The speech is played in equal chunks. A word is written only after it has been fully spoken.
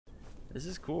This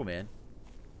is cool, man.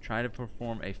 Try to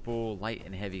perform a full light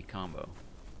and heavy combo.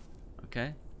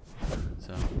 Okay.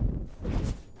 So.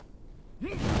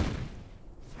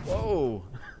 Whoa!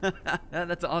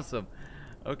 That's awesome.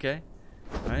 Okay.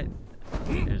 Alright.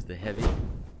 There's the heavy.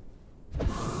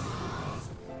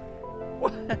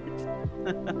 What?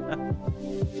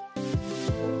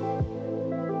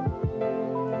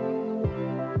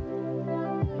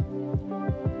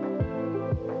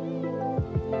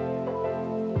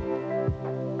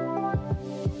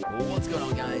 What's going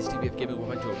on, guys? TBF Gaming.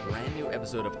 Welcome back to a brand new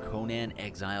episode of Conan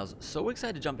Exiles. So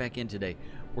excited to jump back in today.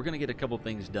 We're going to get a couple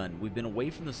things done. We've been away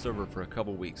from the server for a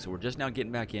couple weeks, so we're just now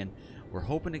getting back in. We're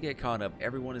hoping to get caught up.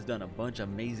 Everyone has done a bunch of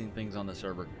amazing things on the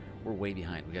server. We're way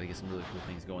behind. We got to get some really cool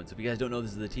things going. So if you guys don't know,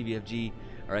 this is the TBFG,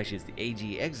 or actually it's the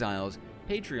AG Exiles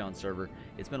Patreon server.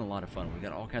 It's been a lot of fun. We've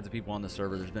got all kinds of people on the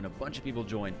server. There's been a bunch of people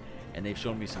join, and they've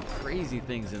shown me some crazy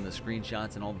things in the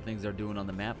screenshots and all the things they're doing on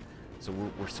the map. So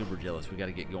we're super jealous. We got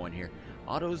to get going here.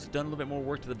 Otto's done a little bit more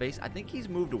work to the base. I think he's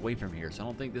moved away from here, so I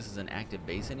don't think this is an active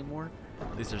base anymore.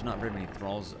 At least there's not very many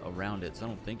thralls around it, so I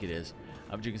don't think it is.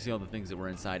 But you can see all the things that were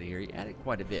inside of here. He added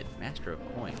quite a bit. Master of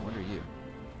Coin. What are you?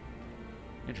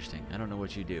 Interesting. I don't know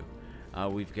what you do.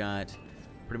 We've got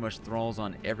pretty much thralls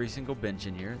on every single bench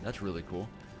in here. That's really cool.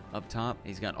 Up top,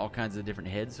 he's got all kinds of different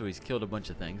heads, so he's killed a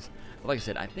bunch of things. But like I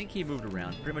said, I think he moved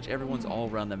around. Pretty much everyone's all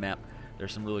around the map.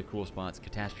 There's some really cool spots.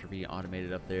 Catastrophe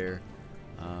automated up there.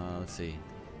 Let's see.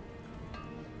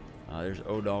 There's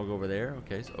O-Dog over there.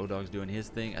 Okay, so O-Dog's doing his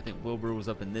thing. I think Wilber was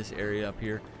up in this area up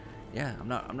here. Yeah, I'm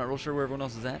not real sure where everyone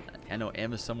else is at. I know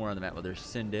M is somewhere on the map, but there's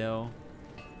Sindel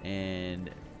and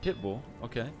Pitbull.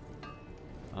 Okay.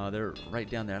 They're right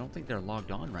down there. I don't think they're logged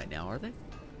on right now, are they?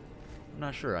 I'm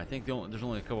not sure. I think there's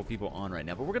only a couple people on right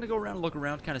now. But we're going to go around and look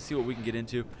around, kind of see what we can get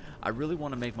into. I really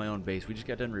want to make my own base. We just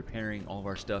got done repairing all of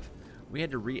our stuff. We had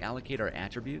to reallocate our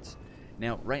attributes.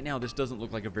 Now, right now, this doesn't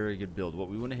look like a very good build. What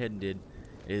we went ahead and did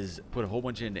is put a whole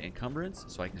bunch into encumbrance,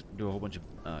 so I can do a whole bunch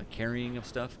of carrying of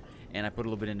stuff. And I put a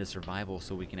little bit into survival,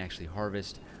 so we can actually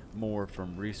harvest more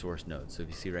from resource nodes. So if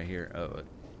you see right here,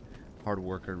 hard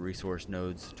worker resource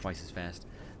nodes twice as fast.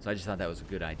 So I just thought that was a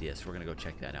good idea, so we're going to go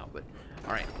check that out. But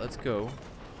all right, let's go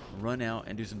run out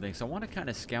and do some things. So I want to kind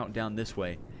of scout down this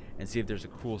way and see if there's a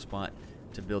cool spot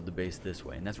to build the base this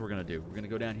way. And that's what we're going to do. We're going to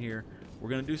go down here. We're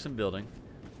going to do some building.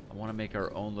 I want to make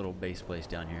our own little base place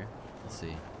down here. Let's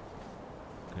see.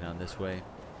 Go down this way.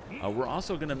 We're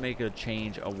also going to make a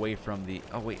change away from the...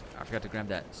 Oh, wait. I forgot to grab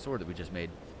that sword that we just made.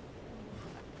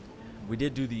 We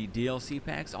did do the DLC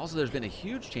packs. Also, there's been a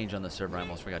huge change on the server. I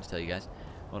almost forgot to tell you guys.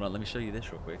 Hold on, let me show you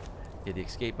this real quick. Hit the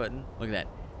escape button. Look at that.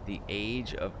 The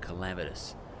Age of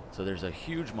Calamitous. So there's a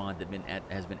huge mod that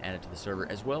has been added to the server,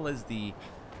 as well as the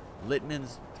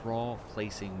Litman's Thrall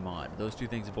Placing mod. Those two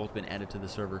things have both been added to the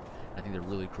server. I think they're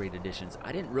really great additions.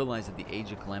 I didn't realize that the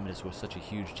Age of Calamitous was such a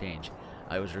huge change.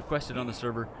 It was requested on the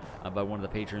server by one of the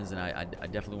patrons, and I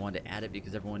definitely wanted to add it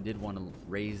because everyone did want to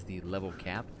raise the level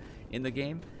cap in the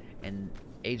game. And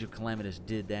Age of Calamitous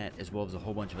did that, as well as a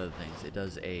whole bunch of other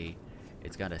things.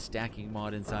 It's got a stacking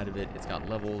mod inside of it. It's got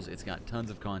levels. It's got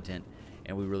tons of content,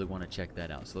 and we really want to check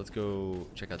that out. So let's go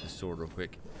check out the sword real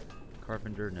quick.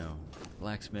 Carpenter, no.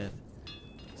 Blacksmith.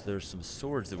 So there's some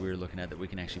swords that we were looking at that we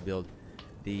can actually build.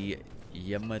 The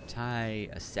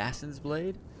Yamatai Assassin's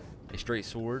Blade, a straight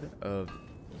sword of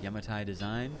Yamatai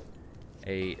design.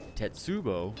 A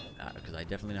Tetsubo, because I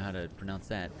definitely know how to pronounce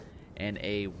that. And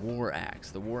a war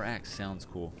axe. The war axe sounds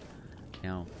cool.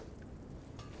 Now,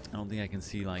 I don't think I can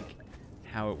see like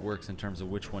how it works in terms of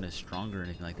which one is stronger or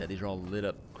anything like that. These are all lit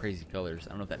up crazy colors. I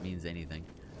don't know if that means anything.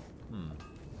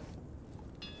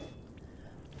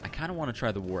 I kind of want to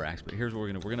try the war axe, but here's what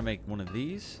we're gonna make one of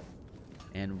these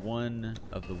and one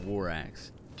of the war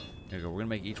axe. There we go. We're gonna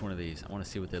make each one of these. I want to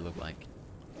see what they look like.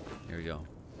 Here we go.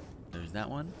 There's that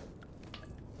one,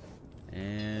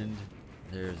 and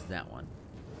there's that one.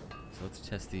 So let's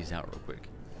test these out real quick.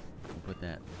 We'll put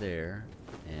that there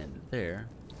and there.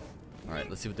 Alright,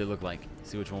 let's see what they look like.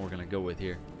 See which one we're going to go with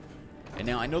here. And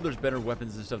now, I know there's better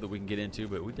weapons and stuff that we can get into,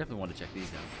 but we definitely want to check these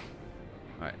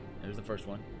out. Alright, there's the first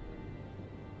one.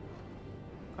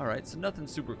 Alright, so nothing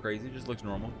super crazy, just looks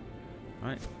normal.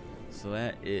 Alright, so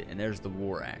that is, and there's the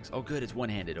war axe. Oh good, it's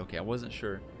one-handed. Okay, I wasn't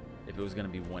sure if it was going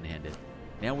to be one-handed.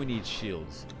 Now we need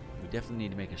shields. We definitely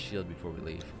need to make a shield before we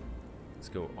leave. Let's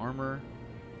go armor.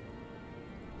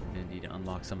 We're going to need to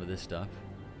unlock some of this stuff.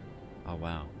 Oh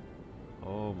wow.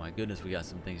 Oh my goodness, we got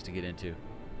some things to get into.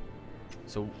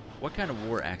 So what kind of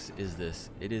war axe is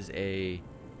this? It is a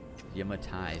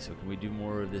Yamatai. So can we do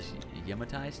more of this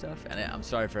Yamatai stuff? And I'm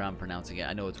sorry for how I'm pronouncing it.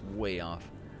 I know it's way off.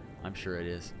 I'm sure it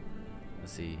is.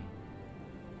 Let's see.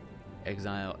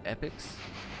 Exile Epics.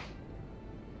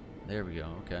 There we go,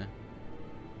 okay.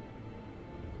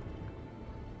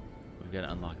 We've got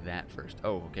to unlock that first.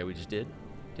 Oh, okay, we just did?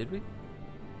 Did we?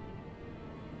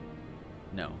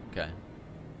 No, okay.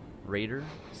 Raider,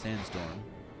 Sandstorm,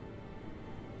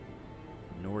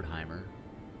 Nordheimer.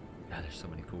 God, there's so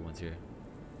many cool ones here.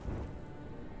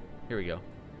 Here we go.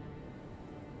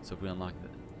 So if we unlock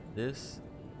this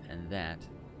and that,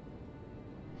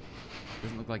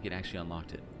 doesn't look like it actually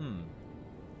unlocked it.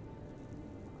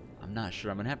 I'm not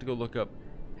sure. I'm gonna have to go look up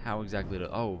how exactly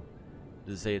to. Oh,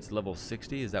 does it say it's level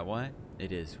 60? Is that why?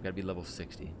 It is. We've got to be level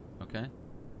 60. Okay.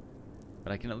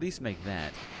 But I can at least make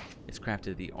that. It's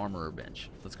crafted the armorer bench.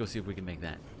 Let's go see if we can make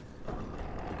that.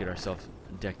 We'll get ourselves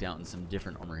decked out in some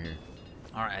different armor here.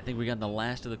 Alright, I think we got the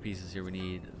last of the pieces here. We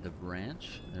need the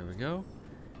branch. There we go.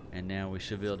 And now we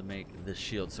should be able to make the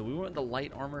shield. So we want the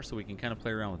light armor so we can kind of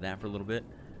play around with that for a little bit.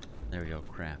 There we go.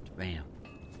 Craft. Bam.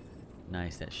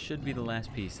 Nice. That should be the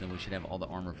last piece. Then we should have all the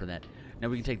armor for that. Now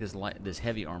we can take this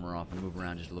heavy armor off and move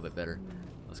around just a little bit better.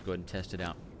 Let's go ahead and test it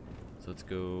out. So let's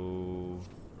go.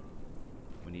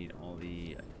 We need all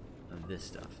the this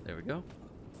stuff. There we go.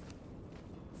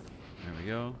 There we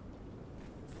go.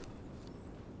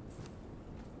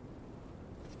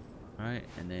 Alright,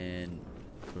 and then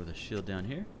throw the shield down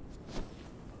here.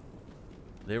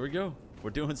 There we go. We're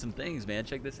doing some things, man.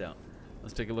 Check this out.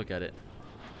 Let's take a look at it.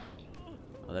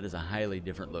 Oh, that is a highly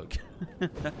different look.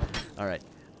 Alright.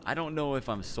 I don't know if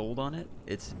I'm sold on it.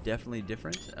 It's definitely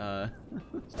different.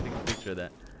 Let's take a picture of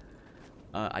that.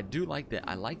 I do like that.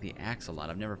 I like the axe a lot.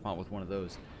 I've never fought with one of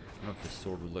those. I don't know if the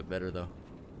sword would look better, though.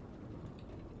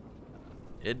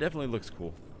 It definitely looks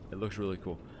cool. It looks really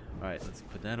cool. Alright, let's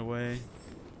put that away.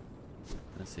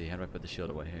 Let's see. How do I put the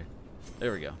shield away here?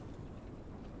 There we go.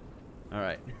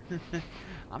 Alright.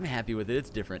 I'm happy with it. It's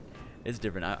different. It's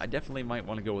different. I definitely might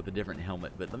want to go with a different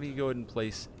helmet, but let me go ahead and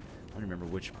place. I don't remember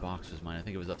which box was mine. I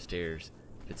think it was upstairs.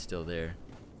 If it's still there.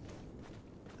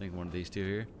 I think one of these two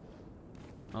here.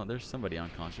 Oh, there's somebody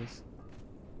unconscious.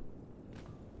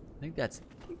 I think that's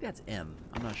M.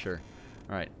 I'm not sure.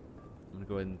 Alright. I'm gonna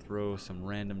go ahead and throw some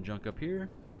random junk up here.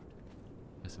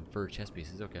 Got some fur chest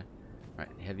pieces, okay.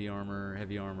 Alright, heavy armor,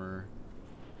 heavy armor.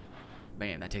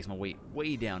 Man, that takes my weight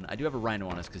way down. I do have a rhino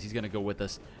on us because he's gonna go with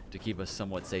us to keep us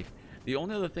somewhat safe. The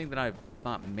only other thing that I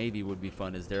thought maybe would be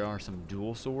fun is there are some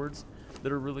dual swords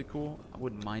that are really cool. I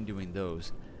wouldn't mind doing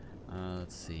those.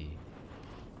 Let's see.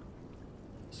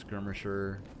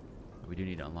 Skirmisher. We do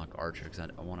need to unlock archer because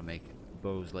I want to make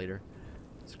bows later.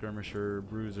 Skirmisher,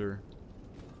 bruiser.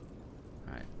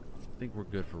 Alright, I think we're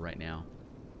good for right now.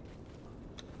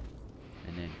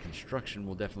 And then construction,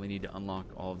 we'll definitely need to unlock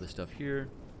all of this stuff here.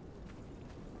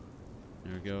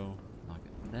 There we go. Unlock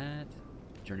that.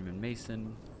 Journeyman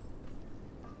Mason.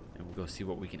 And we'll go see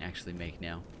what we can actually make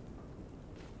now.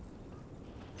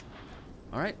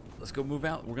 Alright, let's go move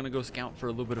out. We're going to go scout for a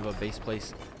little bit of a base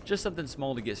place. Just something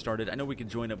small to get started. I know we can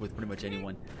join up with pretty much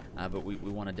anyone, but we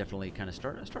want to definitely kind of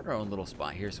start our own little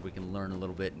spot here so we can learn a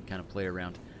little bit and kind of play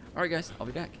around. Alright guys, I'll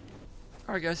be back.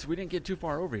 Alright guys, we didn't get too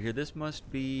far over here. This must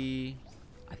be...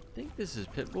 I think this is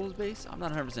Pitbull's base. I'm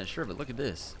not 100% sure, but look at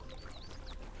this.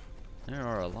 There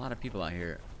are a lot of people out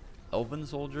here. Elven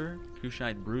Soldier,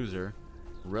 Kushite Bruiser,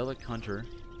 Relic Hunter,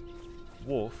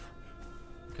 Wolf.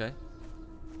 Okay.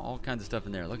 All kinds of stuff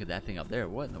in there. Look at that thing up there.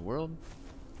 What in the world?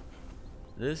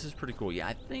 This is pretty cool. Yeah,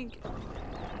 I think...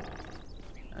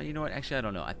 you know what? Actually, I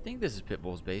don't know. I think this is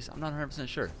Pitbull's base. I'm not 100%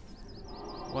 sure.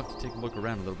 We'll have to take a look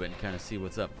around a little bit and kind of see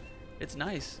what's up. It's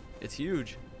nice. It's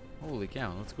huge. Holy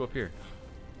cow. Let's go up here.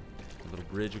 A little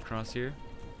bridge across here.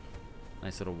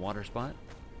 Nice little water spot.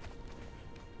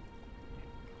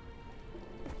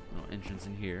 No entrance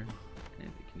in here.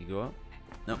 Can you go up?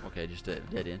 Nope. Okay, just a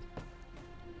dead end.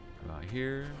 Go out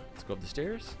here. Let's go up the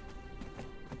stairs.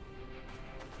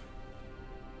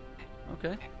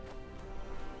 Okay.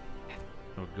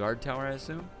 Little guard tower, I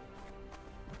assume.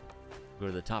 Go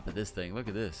to the top of this thing. Look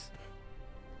at this.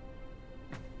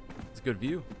 It's a good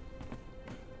view.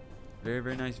 Very,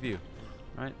 very nice view.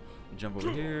 Alright. Jump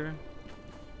over here.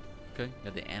 Okay.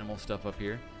 Got the animal stuff up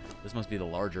here. This must be the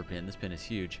larger pin. This pin is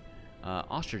huge.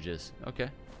 Ostriches. Okay.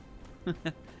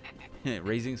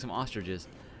 Raising some ostriches.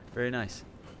 Very nice.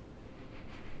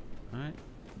 Alright.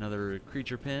 Another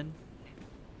creature pin.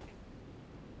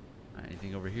 Alright,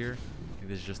 anything over here? I think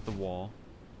this is just the wall.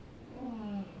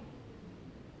 I'm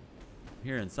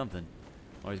hearing something.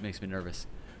 Always makes me nervous.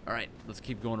 Alright, let's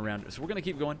keep going around. So we're going to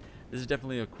keep going. This is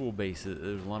definitely a cool base.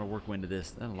 There's a lot of work went into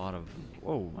this. And a lot of...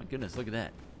 Whoa, my goodness, look at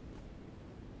that.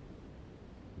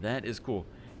 That is cool.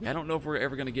 Yeah, I don't know if we're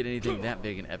ever going to get anything that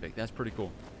big and epic. That's pretty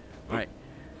cool. Alright,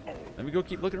 let me go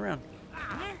keep looking around.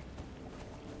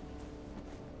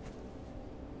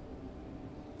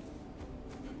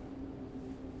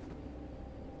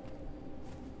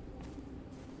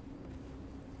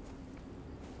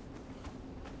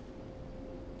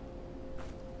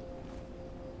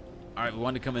 Alright, we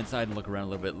wanted to come inside and look around a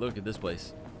little bit. Look at this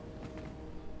place.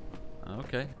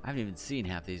 Okay. I haven't even seen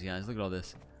half these guys. Look at all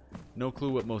this. No clue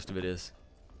what most of it is.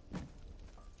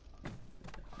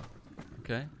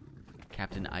 Okay.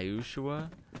 Captain Ayushua.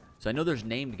 So I know there's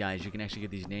named guys. You can actually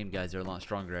get these named guys. They're a lot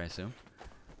stronger, I assume.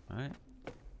 Alright.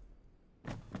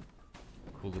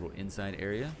 Cool little inside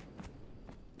area.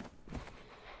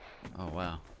 Oh,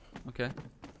 wow. Okay.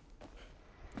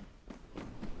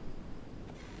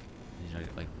 These are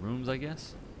like rooms, I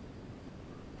guess.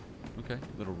 Okay,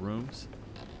 little rooms.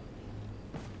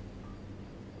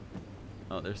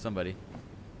 Oh, there's somebody.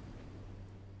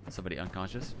 Somebody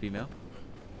unconscious, female.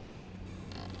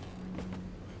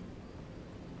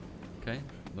 Okay,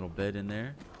 little bed in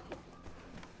there.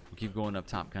 We'll keep going up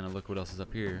top, kind of look what else is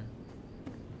up here.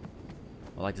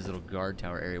 I like this little guard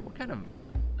tower area. What kind of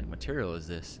like material is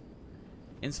this?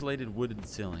 Insulated wooden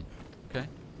ceiling. Okay.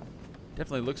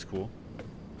 Definitely looks cool.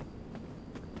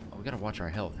 Oh, we gotta watch our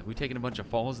health. Have we taken a bunch of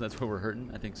falls and that's where we're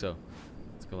hurting? I think so.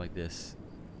 Let's go like this.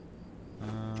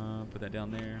 Put that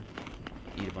down there.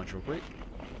 Eat a bunch real quick.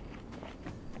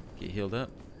 Get healed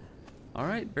up.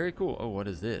 Alright, very cool. Oh, what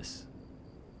is this?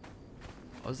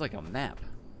 Oh, it's like a map.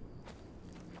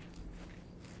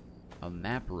 A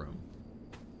map room.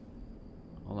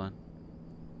 Hold on.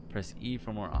 Press E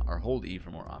for more, or hold E for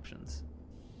more options.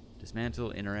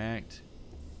 Dismantle, interact.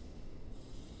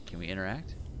 Can we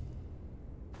interact?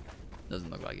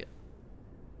 Doesn't look like it.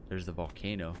 There's the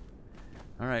volcano.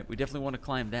 Alright, we definitely want to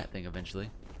climb that thing eventually.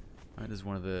 Alright, this is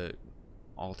one of the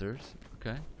altars.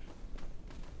 Okay.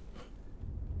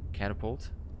 Catapult.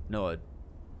 No,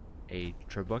 a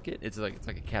turbucket? It's like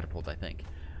a catapult, I think.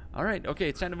 Alright, okay,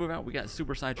 it's time to move out. We got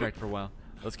super sidetracked for a while.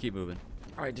 Let's keep moving.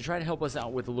 Alright, to try to help us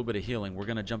out with a little bit of healing, we're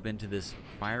going to jump into this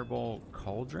fireball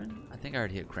cauldron. I think I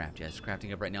already hit craft. Yeah, it's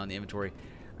crafting up right now in the inventory.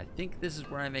 I think this is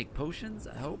where I make potions,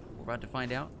 I hope. We're about to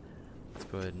find out. Let's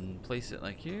go ahead and place it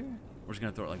like here. We're just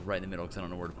going to throw it like right in the middle because I don't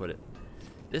know where to put it.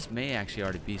 This may actually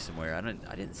already be somewhere. I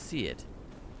didn't see it.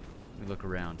 Let me look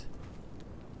around.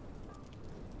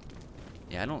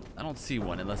 Yeah, I don't see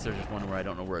one unless there's just one where I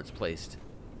don't know where it's placed.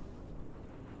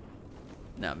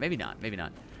 No, maybe not. Maybe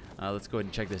not. Let's go ahead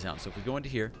and check this out. So if we go into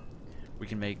here, we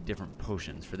can make different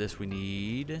potions. For this we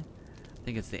need, I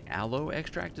think it's the aloe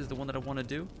extract is the one that I want to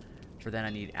do. For that I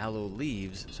need aloe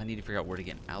leaves, so I need to figure out where to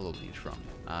get aloe leaves from.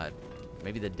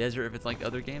 Maybe the desert if it's like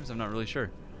other games, I'm not really sure.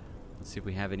 Let's see if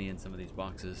we have any in some of these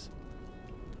boxes.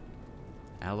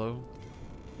 Aloe,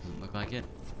 doesn't look like it.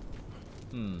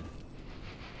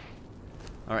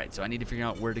 Alright, so I need to figure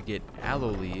out where to get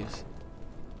aloe leaves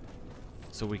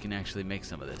so we can actually make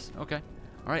some of this. Okay.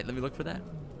 Alright, let me look for that.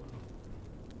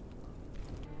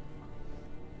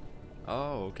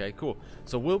 Oh, okay, cool.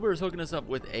 So Wilber is hooking us up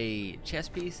with a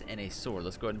chest piece and a sword.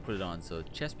 Let's go ahead and put it on. So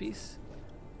chest piece,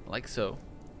 like so.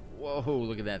 Whoa,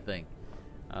 look at that thing.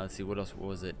 Let's see, what else? What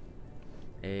was it?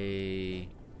 A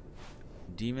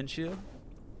demon shield.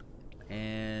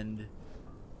 And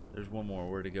there's one more.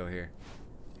 Where to go here?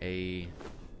 A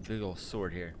big old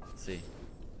sword here. Let's see.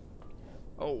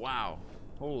 Oh, wow.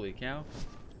 Holy cow.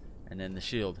 And then the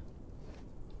shield.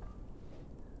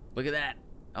 Look at that.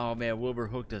 Oh, man. Wilber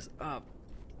hooked us up.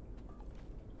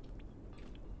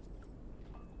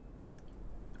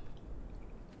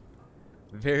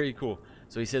 Very cool.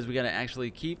 So he says we got to actually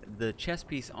keep the chest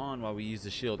piece on while we use the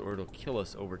shield or it'll kill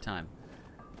us over time.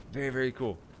 Very, very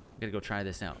cool. We got to go try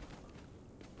this out.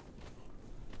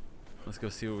 Let's go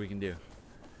see what we can do.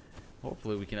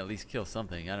 Hopefully we can at least kill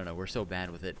something. I don't know. We're so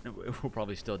bad with it. We'll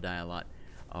probably still die a lot.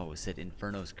 Oh, it said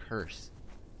Inferno's Curse.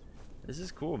 This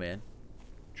is cool, man.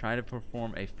 Try to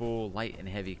perform a full light and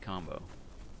heavy combo.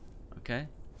 Okay?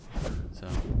 So.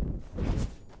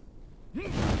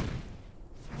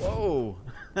 Whoa!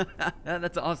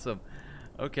 That's awesome.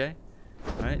 Okay.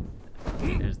 Alright.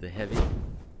 There's the heavy.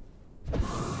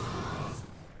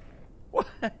 What?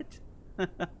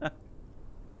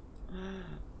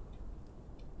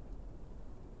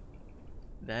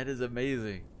 That is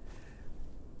amazing.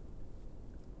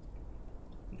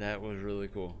 That was really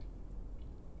cool.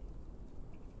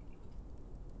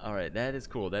 Alright, that is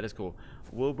cool. That is cool.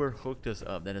 Wilber hooked us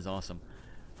up. That is awesome.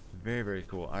 Very, very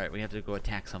cool. Alright, we have to go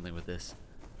attack something with this.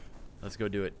 Let's go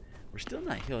do it. We're still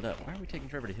not healed up. Why are we taking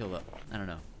forever to heal up? I don't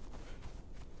know.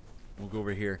 We'll go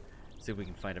over here, see if we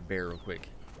can find a bear real quick.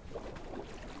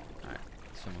 Alright,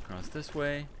 swim across this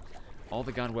way. All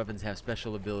the god weapons have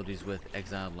special abilities with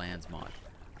Exiled Lands mod.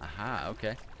 Aha,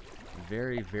 okay.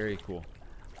 Very, very cool.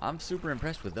 I'm super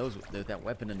impressed with those, that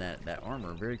weapon and that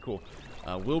armor. Very cool.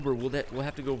 Wilber, we'll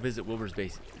have to go visit Wilber's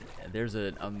base. There's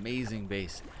an amazing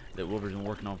base that Wilber's been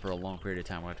working on for a long period of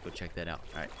time. We'll have to go check that out.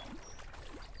 Alright.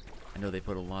 I know they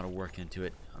put a lot of work into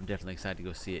it. I'm definitely excited to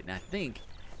go see it. And I think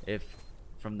if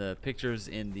from the pictures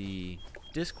in the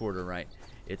Discord are right,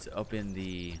 it's up in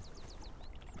the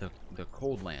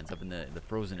cold lands, up in the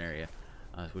frozen area,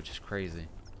 which is crazy.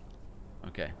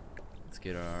 Okay, let's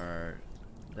get our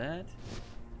that.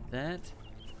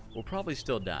 We'll probably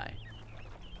still die,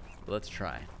 but let's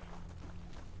try.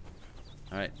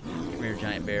 All right, come here,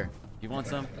 giant bear. You want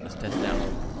some? Let's test it out.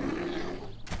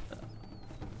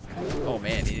 Oh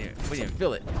man, we didn't even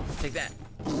feel it. Take that.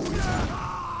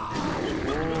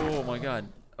 Oh my god.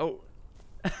 Oh.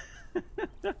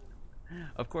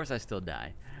 Of course I still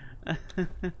die.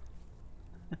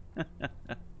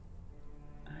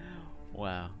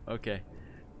 Wow. Okay.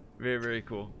 Very, very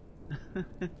cool.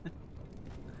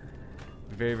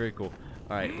 Very, very cool.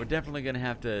 Alright, we're definitely going to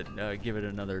have to give it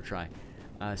another try.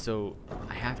 So,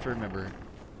 I have to remember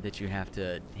that you have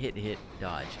to hit,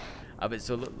 dodge. But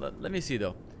so, let me see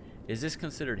though. Is this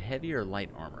considered heavy or light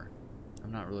armor?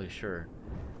 I'm not really sure.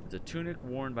 It's a tunic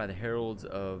worn by the heralds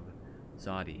of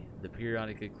Zodi. The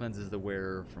periodically cleanses the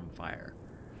wearer from fire.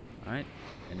 Alright,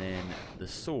 and then the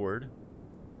sword.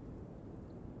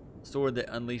 Sword that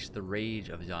unleashed the rage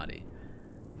of Zodi.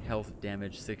 Health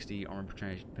damage 60, armor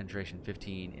penetration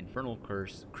 15, infernal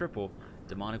curse, cripple,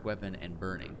 demonic weapon, and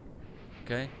burning.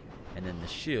 Okay, and then the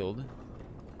shield.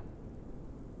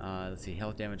 Let's see,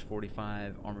 health damage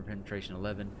 45, armor penetration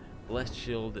 11, blessed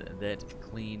shield that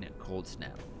clean cold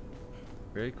snap.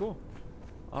 Very cool.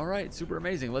 Alright, super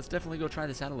amazing. Let's definitely go try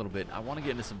this out a little bit. I want to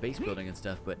get into some base building and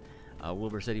stuff, but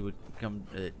Wilber said he would come.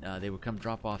 They would come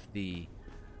drop off the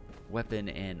weapon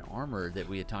and armor that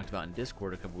we had talked about in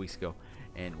Discord a couple weeks ago,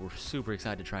 and we're super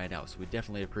excited to try it out. So we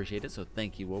definitely appreciate it. So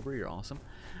thank you, Wilber. You're awesome.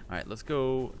 All right, let's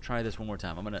go try this one more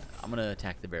time. I'm gonna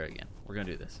attack the bear again. We're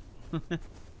gonna do this.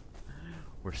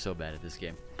 We're so bad at this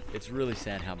game. It's really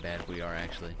sad how bad we are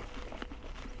actually.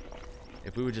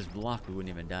 If we would just block, we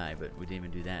wouldn't even die, but we didn't even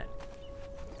do that.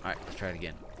 All right, let's try it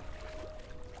again.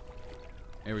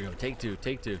 Here we go. Take two,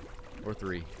 or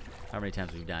three. How many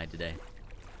times we've died today?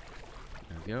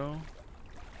 There we go.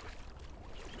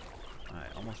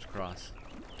 Alright, almost across.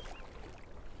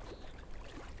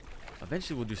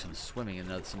 Eventually we'll do some swimming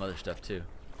and some other stuff too.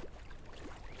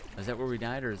 Is that where we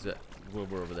died, or is that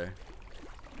Wilber over there?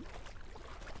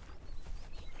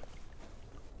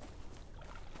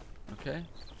 Okay.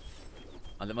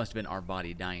 Oh, that must have been our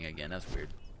body dying again. That's weird.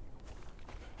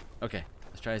 Okay,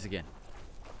 let's try this again.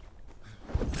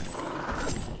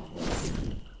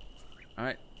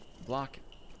 Alright, block.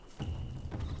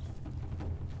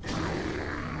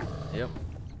 Yep,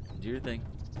 do your thing.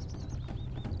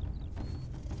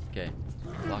 Okay,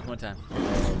 block one time.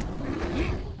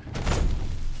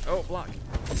 Oh, block.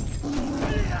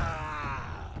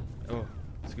 Oh,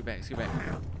 scoot back.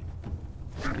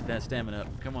 Get that stamina up.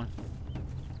 Come on.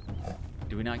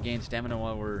 Do we not gain stamina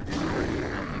while we're... I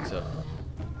don't think so.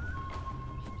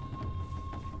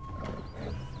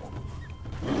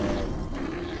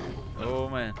 Oh,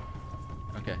 man.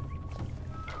 Okay.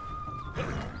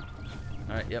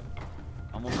 Alright, yep.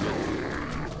 Almost good.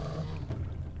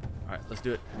 Alright, let's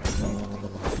do it.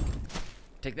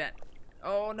 Take that.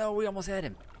 Oh, no, we almost had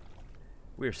him.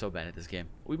 We are so bad at this game.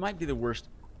 We might be the worst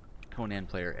Conan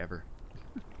player ever.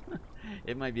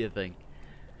 It might be a thing.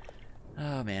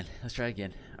 Oh, man. Let's try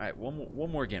again. Alright,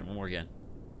 one more again.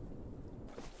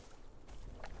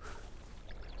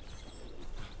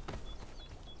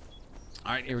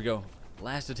 Alright, here we go.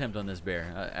 Last attempt on this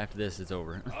bear. After this, it's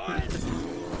over.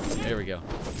 There we go.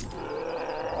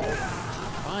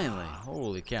 Finally.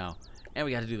 Holy cow. And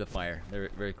we got to do the fire. Very,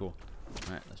 very cool.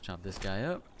 Alright, let's chop this guy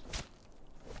up.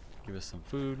 Give us some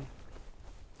food.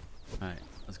 Alright,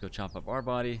 let's go chop up our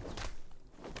body.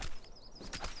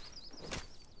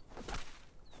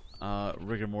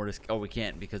 Rigor mortis. Oh, we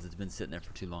can't because it's been sitting there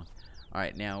for too long.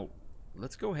 Alright, now,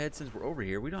 let's go ahead since we're over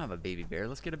here. We don't have a baby bear.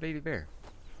 Let's get a baby bear.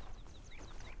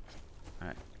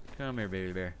 Alright, come here,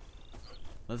 baby bear.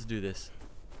 Let's do this.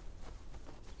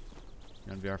 You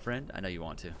want to be our friend? I know you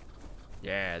want to.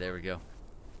 Yeah, there we go.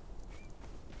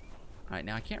 Alright,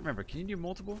 now I can't remember. Can you do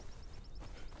multiple?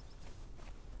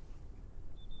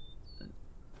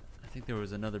 I think there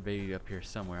was another baby up here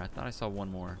somewhere. I thought I saw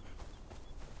one more.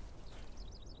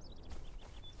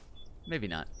 Maybe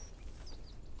not.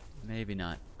 Maybe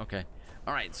not. Okay.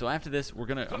 Alright, so after this, I'm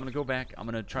gonna go back. I'm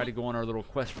gonna try to go on our little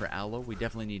quest for Aloe. We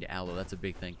definitely need Aloe. That's a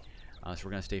big thing. So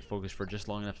we're gonna stay focused for just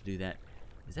long enough to do that.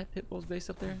 Is that Pitbull's base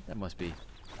up there? That must be.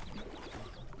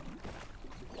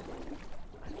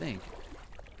 I think.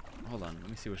 Hold on. Let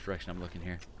me see which direction I'm looking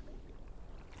here.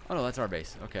 Oh no, that's our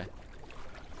base. Okay.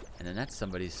 And then that's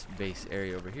somebody's base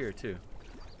area over here too.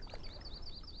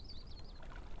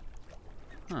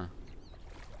 Huh.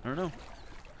 I don't know.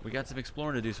 we got some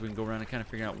exploring to do, so we can go around and kind of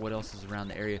figure out what else is around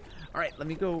the area. All right, let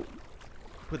me go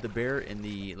put the bear in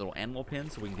the little animal pen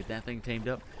so we can get that thing tamed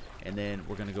up, and then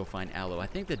we're gonna go find Aloe. I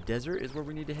think the desert is where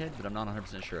we need to head, but I'm not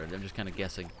 100% sure. I'm just kind of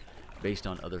guessing based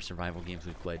on other survival games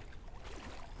we've played.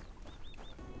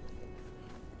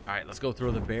 All right, let's go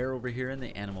throw the bear over here in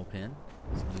the animal pen.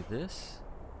 Let's do this.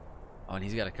 Oh, and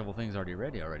he's got a couple things already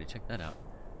ready already. Check that out.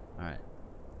 All right,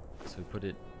 so we put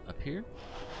it up here,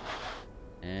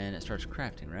 and it starts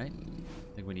crafting, right?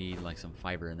 I think we need like some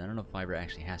fiber, and I don't know if fiber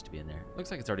actually has to be in there.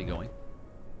 Looks like it's already going.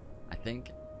 I think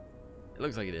it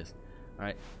looks like it is. All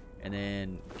right, and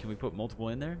then can we put multiple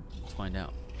in there? Let's find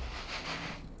out.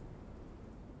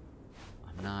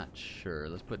 I'm not sure.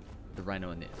 Let's put the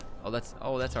rhino in there. Oh,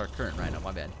 that's our current rhino.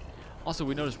 My bad. Also,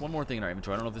 we noticed one more thing in our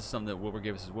inventory. I don't know if this is something that Wilber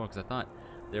gave us as well, because I thought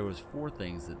there was 4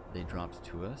 things that they dropped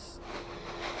to us.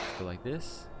 Let's go like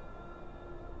this.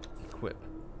 Equip.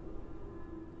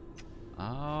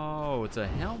 Oh, it's a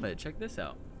helmet. Check this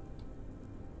out.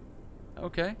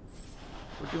 Okay.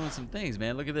 We're doing some things,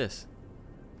 man. Look at this.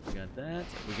 We got that.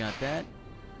 We got that.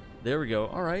 There we go.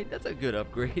 All right. That's a good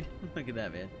upgrade. Look at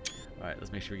that, man. All right.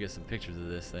 Let's make sure we get some pictures of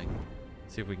this thing.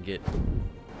 See if we can get...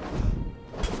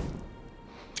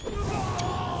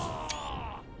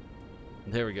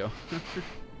 There we go.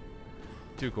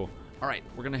 Too cool. All right.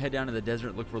 We're going to head down to the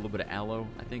desert, look for a little bit of aloe.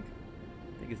 I think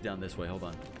it's down this way. Hold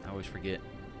on. I always forget.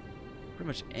 Pretty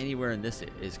much anywhere in this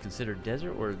is considered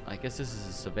desert, or I guess this is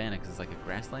a savanna because it's like a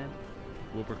grassland.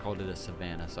 Wilber called it a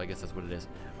savanna, so I guess that's what it is.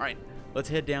 All right, let's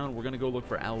head down. We're going to go look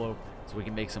for aloe so we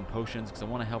can make some potions because I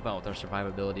want to help out with our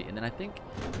survivability. And then I think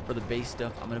for the base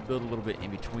stuff, I'm going to build a little bit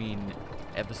in between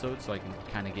episodes so I can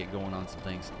kind of get going on some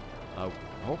things.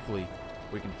 Hopefully,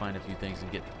 we can find a few things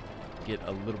and get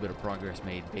a little bit of progress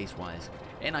made base-wise.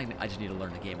 And I just need to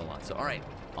learn the game a lot. So, all right,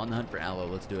 on the hunt for aloe.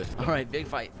 Let's do it. All right, big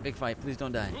fight. Big fight. Please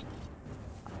don't die.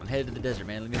 I'm headed to the desert,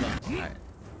 man. Leave me alone. All right,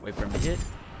 wait for him to hit.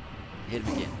 Hit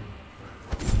him again.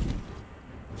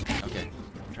 Okay,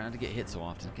 I'm trying not to get hit so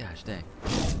often. Gosh dang.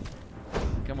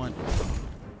 Come on.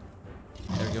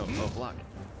 There we go. Oh, block.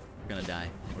 We're gonna die.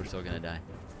 We're still gonna die.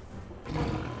 Alright.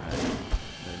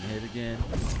 Let him hit again.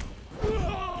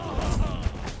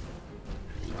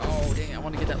 Oh, dang. I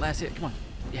want to get that last hit. Come on.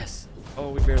 Yes. Oh,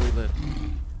 we barely lived.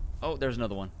 Oh, there's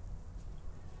another one.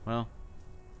 Well,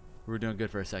 we were doing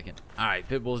good for a second. Alright,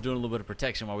 Pitbull's doing a little bit of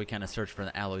protection while we kind of search for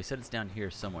the aloe. He said it's down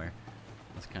here somewhere.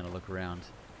 Let's kind of look around.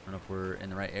 I don't know if we're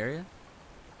in the right area.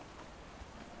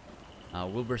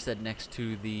 Wilber said next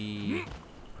to the,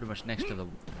 pretty much next to the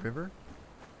river.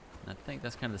 And I think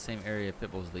that's kind of the same area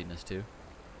Pitbull's leading us to.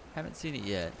 Haven't seen it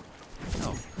yet.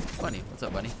 Oh, Bunny. What's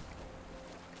up, Bunny?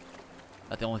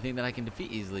 Not the only thing that I can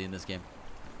defeat easily in this game.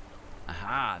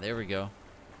 Aha, there we go.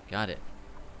 Got it.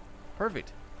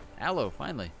 Perfect. Aloe,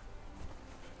 finally.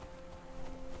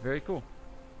 Very cool.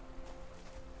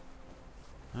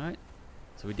 Alright.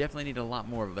 So we definitely need a lot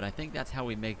more of it, but I think that's how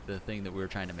we make the thing that we were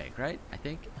trying to make, right? I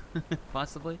think.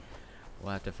 Possibly.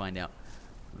 We'll have to find out.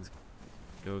 Let's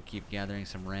go keep gathering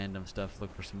some random stuff,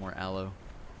 look for some more aloe.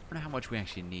 I don't know how much we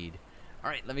actually need.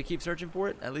 Alright, let me keep searching for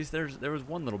it. At least there was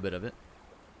one little bit of it.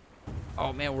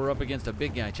 Oh man, we're up against a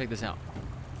big guy. Check this out.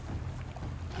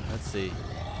 Let's see.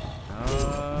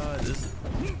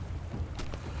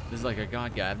 This is like a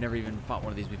god guy. I've never even fought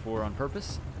one of these before on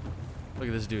purpose. Look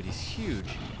at this dude. He's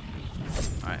huge.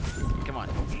 Alright, come on.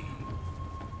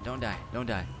 Don't die. Don't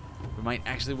die. We might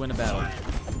actually win a battle.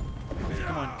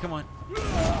 Come on, come on.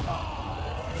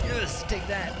 Yes, take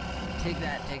that. Take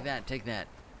that, take that, take that.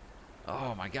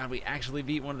 Oh my god, we actually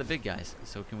beat one of the big guys.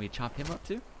 So can we chop him up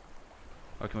too?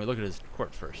 Or can we look at his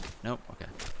corpse first? Nope, okay.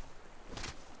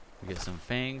 We get some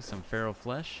fangs, some feral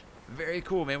flesh. Very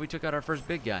cool, man. We took out our first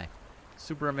big guy.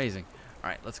 Super amazing.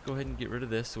 Alright, let's go ahead and get rid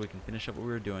of this so we can finish up what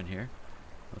we were doing here.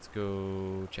 Let's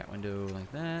go chat window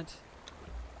like that.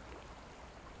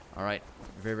 Alright,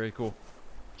 very, very cool.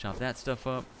 Chop that stuff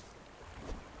up.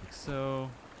 Like so.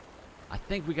 I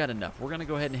think we got enough. We're going to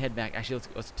go ahead and head back. Actually,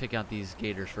 let's take out these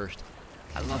gators first.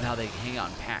 I love how they hang out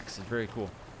in packs. It's very cool.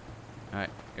 Alright,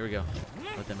 here we go.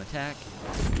 Let them attack.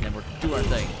 And then we'll do our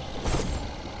thing.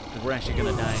 Because we're actually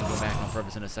going to die and go back on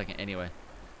purpose in a second anyway.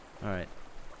 Alright.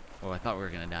 Oh, I thought we were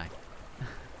going to die.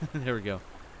 There we go.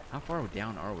 How far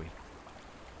down are we?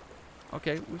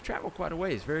 Okay, we've traveled quite a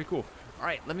ways. Very cool. All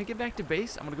right, let me get back to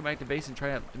base. I'm going to go back to base and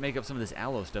try to make up some of this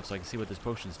aloe stuff so I can see what this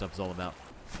potion stuff is all about.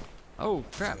 Oh,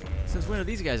 crap. Since when are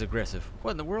these guys aggressive?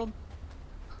 What in the world?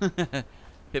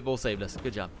 Pitbull saved us.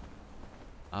 Good job.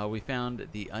 We found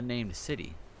the unnamed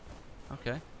city.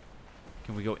 Okay.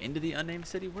 Can we go into the unnamed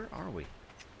city? Where are we?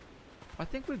 I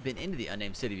think we've been into the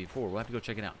unnamed city before. We'll have to go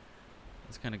check it out.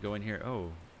 Let's kind of go in here.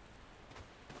 Oh.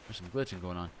 There's some glitching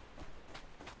going on.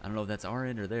 I don't know if that's our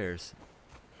end or theirs.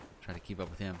 Try to keep up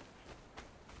with him.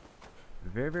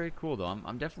 Very, very cool though.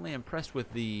 I'm definitely impressed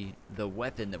with the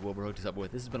weapon that Wilber hooked us up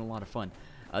with. This has been a lot of fun.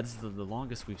 This is the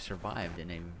longest we've survived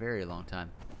in a very long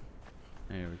time.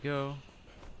 There we go.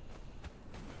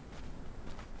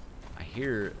 I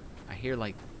hear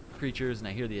like creatures and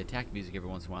I hear the attack music every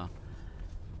once in a while.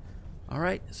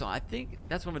 Alright, so I think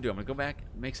that's what I'm gonna do. I'm gonna go back,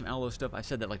 make some Aloe stuff. I've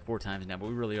said that like 4 times now, but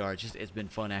we really are. It's been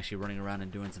fun actually running around and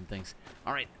doing some things.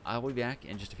 Alright, I'll be back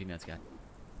in just a few minutes, guys.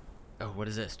 Oh, what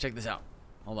is this? Check this out.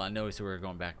 Hold on, no, so we're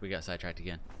going back. We got sidetracked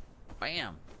again.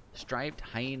 Bam! Striped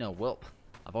hyena whelp.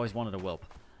 I've always wanted a whelp.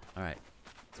 Alright,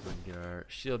 let's go ahead and get our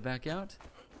shield back out.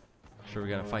 Sure, we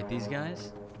gotta fight these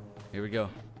guys. Here we go.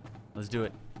 Let's do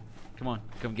it. Come on,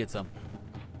 come get some.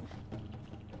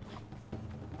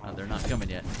 Oh, they're not coming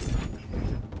yet.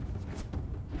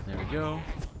 There we go.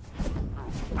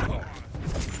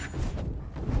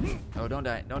 Oh, don't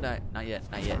die, don't die. Not yet,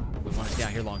 not yet. We want to stay out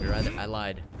here longer. I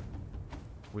lied.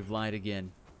 We've lied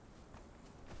again.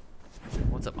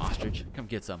 What's up, ostrich? Come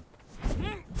get some.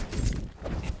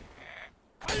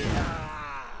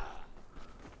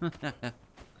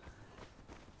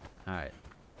 Alright.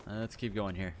 Let's keep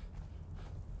going here.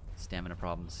 Stamina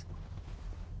problems.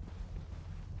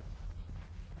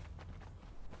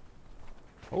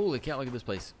 Holy cow, look at this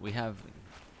place. We have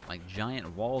like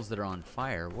giant walls that are on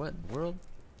fire. What in the world?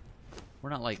 We're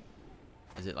not like...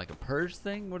 Is it like a purge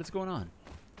thing? What is going on?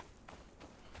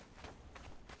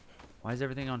 Why is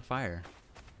everything on fire?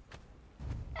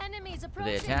 Enemies Did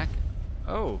approaching. they attack?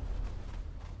 Oh.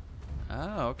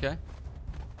 Oh, okay.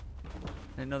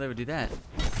 Didn't know they would do that.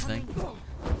 Thing.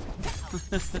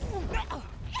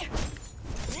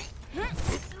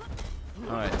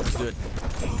 Alright, let's do it.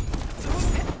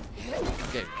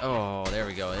 Okay. Oh, there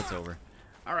we go. It's over.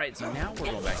 Alright, so now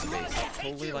we're going back to base.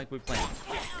 Totally like we planned.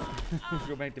 We'll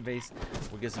go back to base.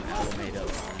 We'll get some Aloe made up.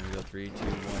 There we go. 3, 2,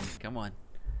 1. Come on.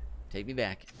 Take me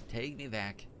back. Take me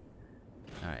back.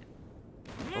 Alright.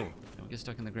 Oh, don't get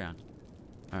stuck in the ground.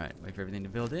 Alright, wait for everything to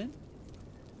build in.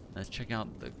 Let's check out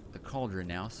the cauldron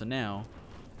now. So now,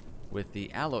 with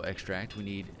the aloe extract, we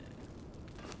need...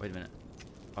 Wait a minute.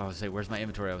 Oh, I was saying, where's my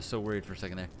inventory? I was so worried for a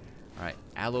second there. Alright,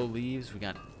 aloe leaves. We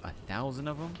got 1,000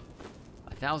 of them.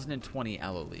 1,020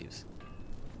 aloe leaves.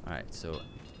 Alright, so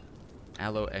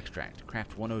aloe extract.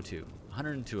 Craft 102.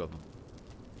 102 of them.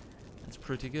 That's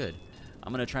pretty good.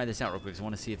 I'm going to try this out real quick because I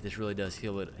want to see if this really does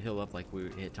heal up like we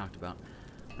had talked about.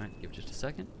 Alright, give it just a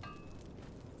second.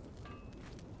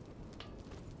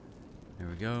 There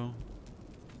we go.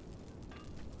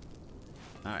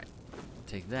 Alright,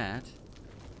 take that.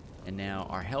 And now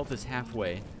our health is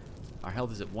halfway. Our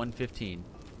health is at 115.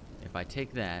 If I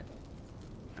take that,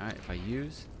 alright, if I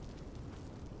use...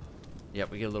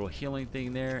 Yep, we get a little healing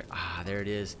thing there. Ah, there it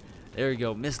is. There we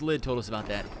go. MissLid told us about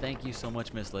that. Thank you so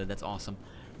much, MissLid. That's awesome.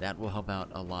 That will help out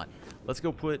a lot. Let's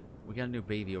go put... We got a new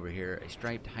baby over here. A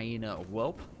striped hyena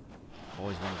whelp.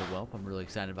 Always wanted a whelp. I'm really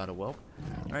excited about a whelp.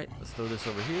 Alright, let's throw this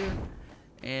over here.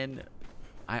 And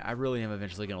I really am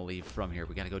eventually going to leave from here.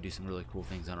 We got to go do some really cool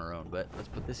things on our own. But let's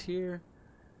put this here.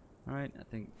 Alright, I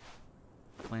think...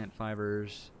 Plant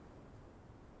fibers.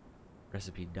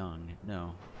 Recipe dung.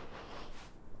 No.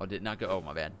 Oh, did not go... Oh,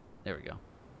 my bad. There we go.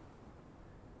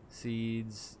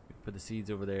 Seeds. Put the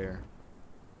seeds over there.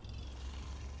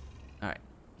 Alright.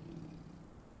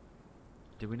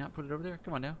 Did we not put it over there?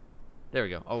 Come on now. There we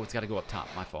go. Oh, it's got to go up top.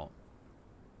 My fault.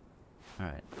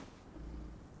 Alright.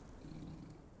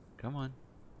 Come on.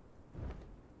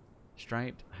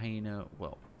 Striped hyena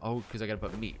whelp. Oh, because I got to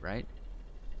put meat, right?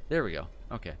 There we go.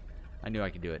 Okay. I knew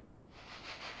I could do it.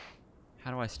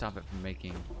 How do I stop it from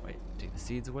making... Wait, take the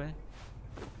seeds away?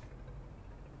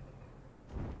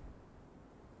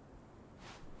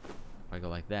 If I go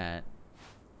like that...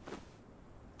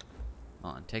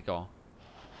 On, take all.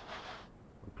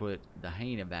 We put the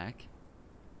hyena back.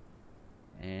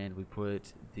 And we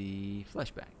put the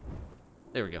flesh back.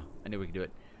 There we go. I knew we could do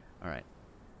it. Alright.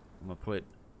 I'm going to put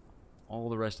all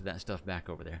the rest of that stuff back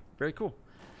over there. Very cool.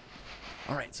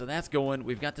 Alright, so that's going.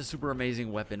 We've got the super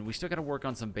amazing weapon. We still got to work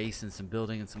on some base and some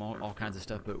building and some all kinds of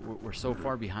stuff, but we're so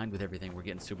far behind with everything. We're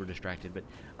getting super distracted. But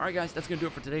alright, guys, that's going to do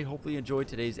it for today. Hopefully you enjoyed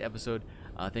today's episode.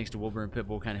 Thanks to Wilber and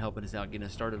Pitbull kind of helping us out, getting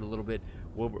us started a little bit.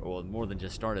 Wilber, well, more than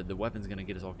just started. The weapon's going to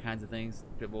get us all kinds of things.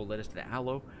 Pitbull led us to the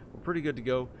Aloe. We're pretty good to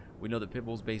go. We know that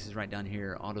Pitbull's base is right down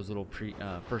here. Otto's little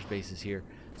first base is here.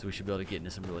 So we should be able to get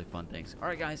into some really fun things.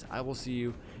 Alright, guys, I will see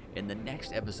you in the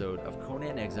next episode of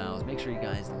Conan Exiles. Make sure you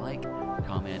guys like,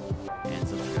 comment, and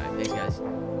subscribe. Thanks, guys.